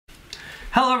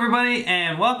Hello everybody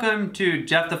and welcome to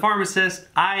Jeff the Pharmacist.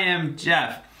 I am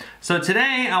Jeff. So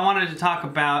today I wanted to talk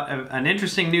about an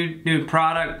interesting new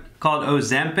product called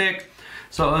Ozempic.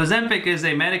 So Ozempic is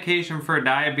a medication for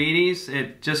diabetes.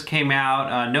 It just came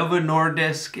out. Novo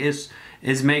Nordisk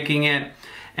is making it.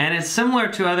 And it's similar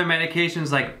to other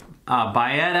medications like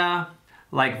Byetta,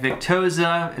 like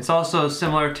Victoza. It's also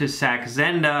similar to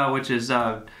Saxenda, which is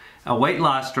a weight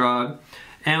loss drug.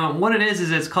 And what it is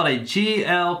it's called a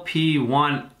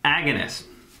GLP-1 agonist.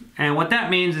 And what that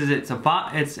means is it's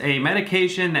a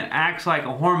medication that acts like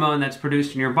a hormone that's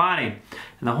produced in your body.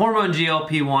 And the hormone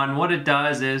GLP-1, what it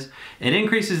does is it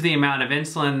increases the amount of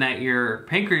insulin that your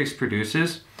pancreas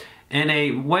produces in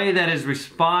a way that is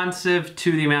responsive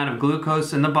to the amount of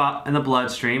glucose in the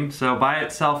bloodstream. So by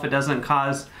itself, it doesn't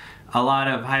cause a lot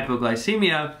of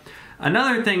hypoglycemia.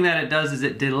 Another thing that it does is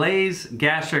it delays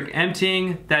gastric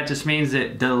emptying. That just means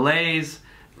it delays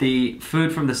the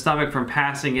food from the stomach from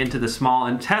passing into the small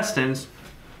intestines.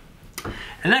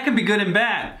 And that can be good and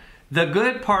bad. The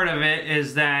good part of it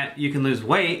is that you can lose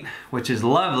weight, which is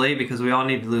lovely because we all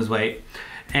need to lose weight.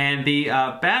 And the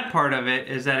bad part of it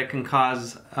is that it can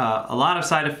cause a lot of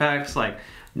side effects like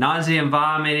nausea and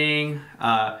vomiting,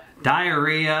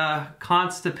 diarrhea,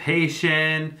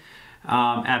 constipation,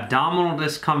 abdominal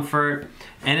discomfort.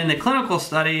 And in the clinical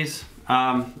studies,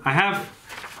 I'm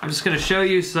just going to show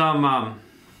you some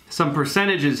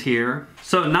percentages here.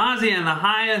 So nausea in the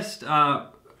highest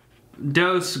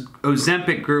dose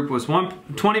Ozempic group was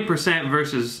 20%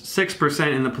 versus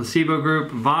 6% in the placebo group.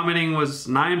 Vomiting was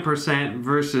 9%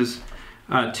 versus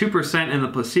 2% in the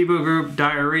placebo group.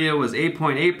 Diarrhea was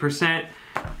 8.8%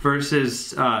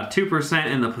 versus 2%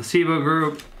 in the placebo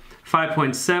group.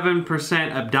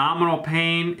 5.7% abdominal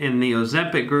pain in the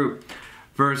Ozempic group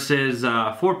versus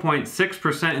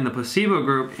 4.6% in the placebo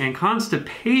group, and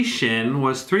constipation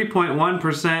was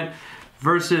 3.1%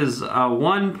 versus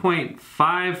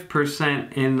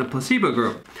 1.5% in the placebo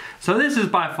group. So this is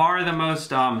by far the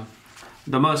most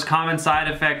common side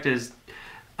effect is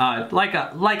like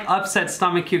upset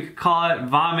stomach, you could call it,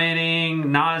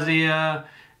 vomiting, nausea,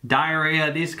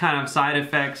 diarrhea, these kind of side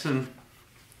effects. And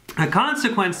a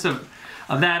consequence of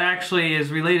that actually is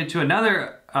related to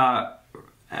another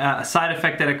side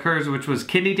effect that occurs, which was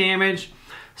kidney damage.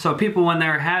 So people, when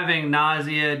they're having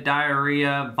nausea,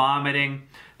 diarrhea, vomiting,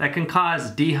 that can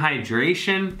cause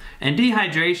dehydration. And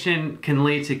dehydration can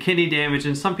lead to kidney damage.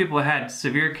 And some people had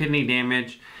severe kidney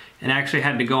damage and actually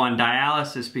had to go on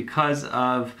dialysis because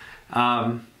of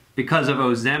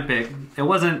Ozempic. It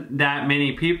wasn't that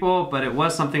many people, but it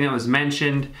was something that was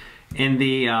mentioned in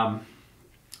the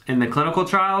clinical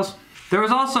trials. There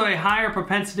was also a higher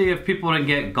propensity of people to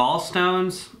get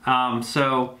gallstones.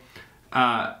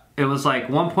 It was like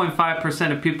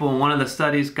 1.5% of people in one of the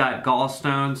studies got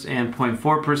gallstones and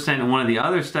 0.4% in one of the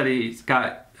other studies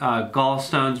got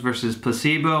gallstones versus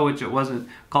placebo, which it wasn't.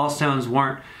 Gallstones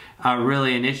weren't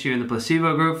really an issue in the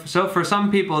placebo group. So for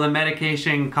some people, the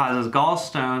medication causes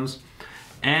gallstones,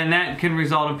 and that can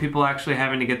result in people actually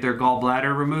having to get their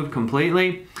gallbladder removed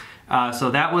completely.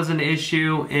 So that was an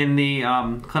issue in the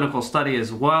clinical study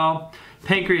as well.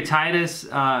 Pancreatitis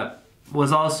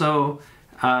was also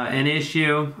an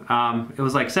issue. It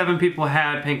was like 7 people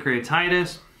had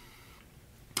pancreatitis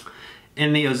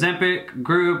in the Ozempic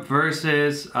group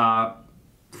versus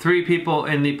 3 people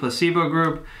in the placebo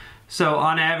group. So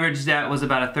on average, that was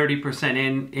about a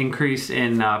 30% increase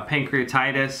in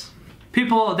pancreatitis.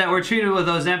 People that were treated with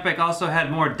Ozempic also had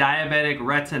more diabetic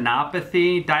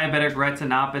retinopathy. Diabetic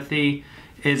retinopathy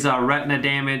is retina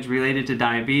damage related to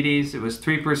diabetes. It was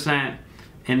 3%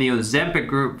 in the Ozempic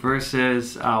group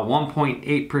versus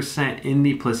 1.8% in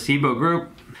the placebo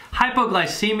group.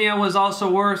 Hypoglycemia was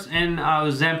also worse in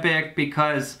Ozempic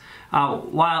because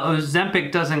while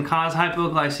Ozempic doesn't cause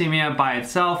hypoglycemia by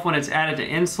itself, when it's added to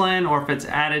insulin or if it's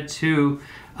added to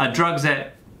drugs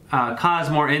that cause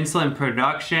more insulin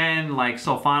production, like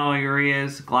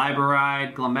sulfonylureas,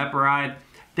 glyburide, glimepiride,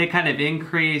 they kind of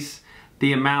increase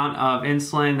the amount of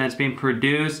insulin that's being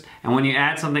produced. And when you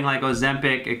add something like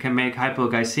Ozempic, it can make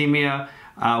hypoglycemia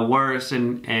worse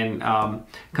and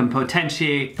can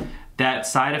potentiate that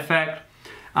side effect.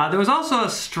 There was also a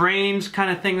strange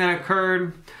kind of thing that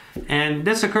occurred, and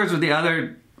this occurs with the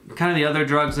other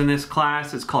drugs in this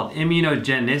class. It's called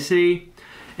immunogenicity.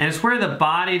 And it's where the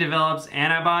body develops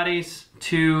antibodies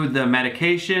to the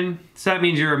medication. So that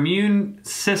means your immune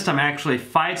system actually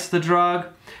fights the drug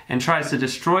and tries to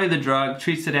destroy the drug,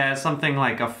 treats it as something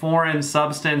like a foreign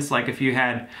substance, like if you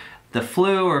had the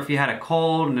flu or if you had a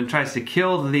cold, and it tries to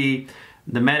kill the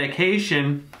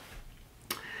medication.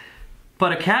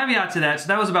 But a caveat to that, so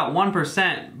that was about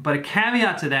 1%, but a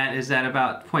caveat to that is that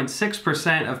about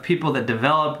 0.6% of people that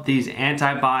developed these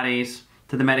antibodies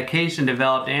to the medication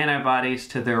developed antibodies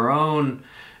to their own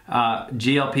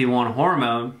GLP-1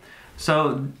 hormone.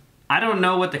 So I don't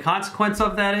know what the consequence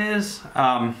of that is.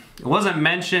 It wasn't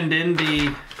mentioned in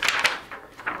the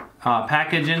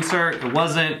package insert. It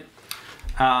wasn't,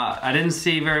 I didn't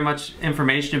see very much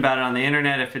information about it on the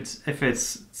internet if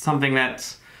it's something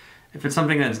that's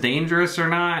dangerous or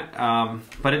not.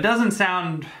 But it doesn't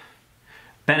sound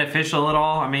beneficial at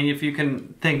all. I mean, if you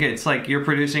can think it's like you're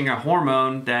producing a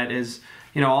hormone that is,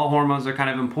 you know, all hormones are kind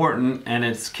of important and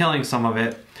it's killing some of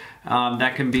it,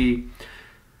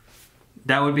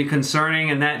 that would be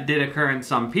concerning, and that did occur in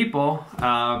some people.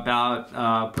 About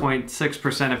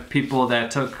 0.6% of people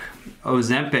that took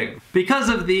Ozempic. Because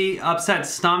of the upset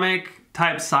stomach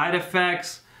type side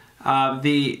effects,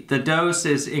 the dose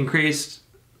is increased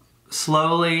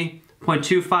slowly,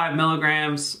 0.25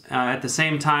 milligrams at the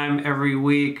same time every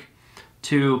week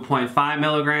to 0.5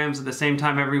 milligrams at the same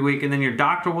time every week, and then your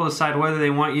doctor will decide whether they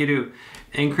want you to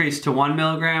increase to 1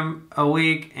 milligram a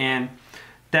week, and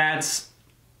that's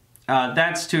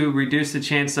to reduce the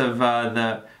chance of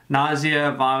the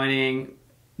nausea, vomiting,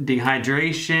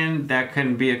 dehydration that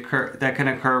can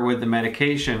occur with the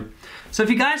medication. So if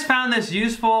you guys found this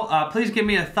useful, please give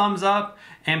me a thumbs up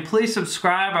and please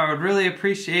subscribe. I would really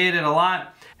appreciate it a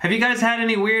lot. Have you guys had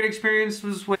any weird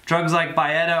experiences with drugs like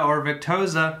Byetta or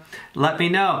Victoza? Let me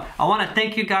know. I want to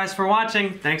thank you guys for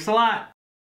watching. Thanks a lot.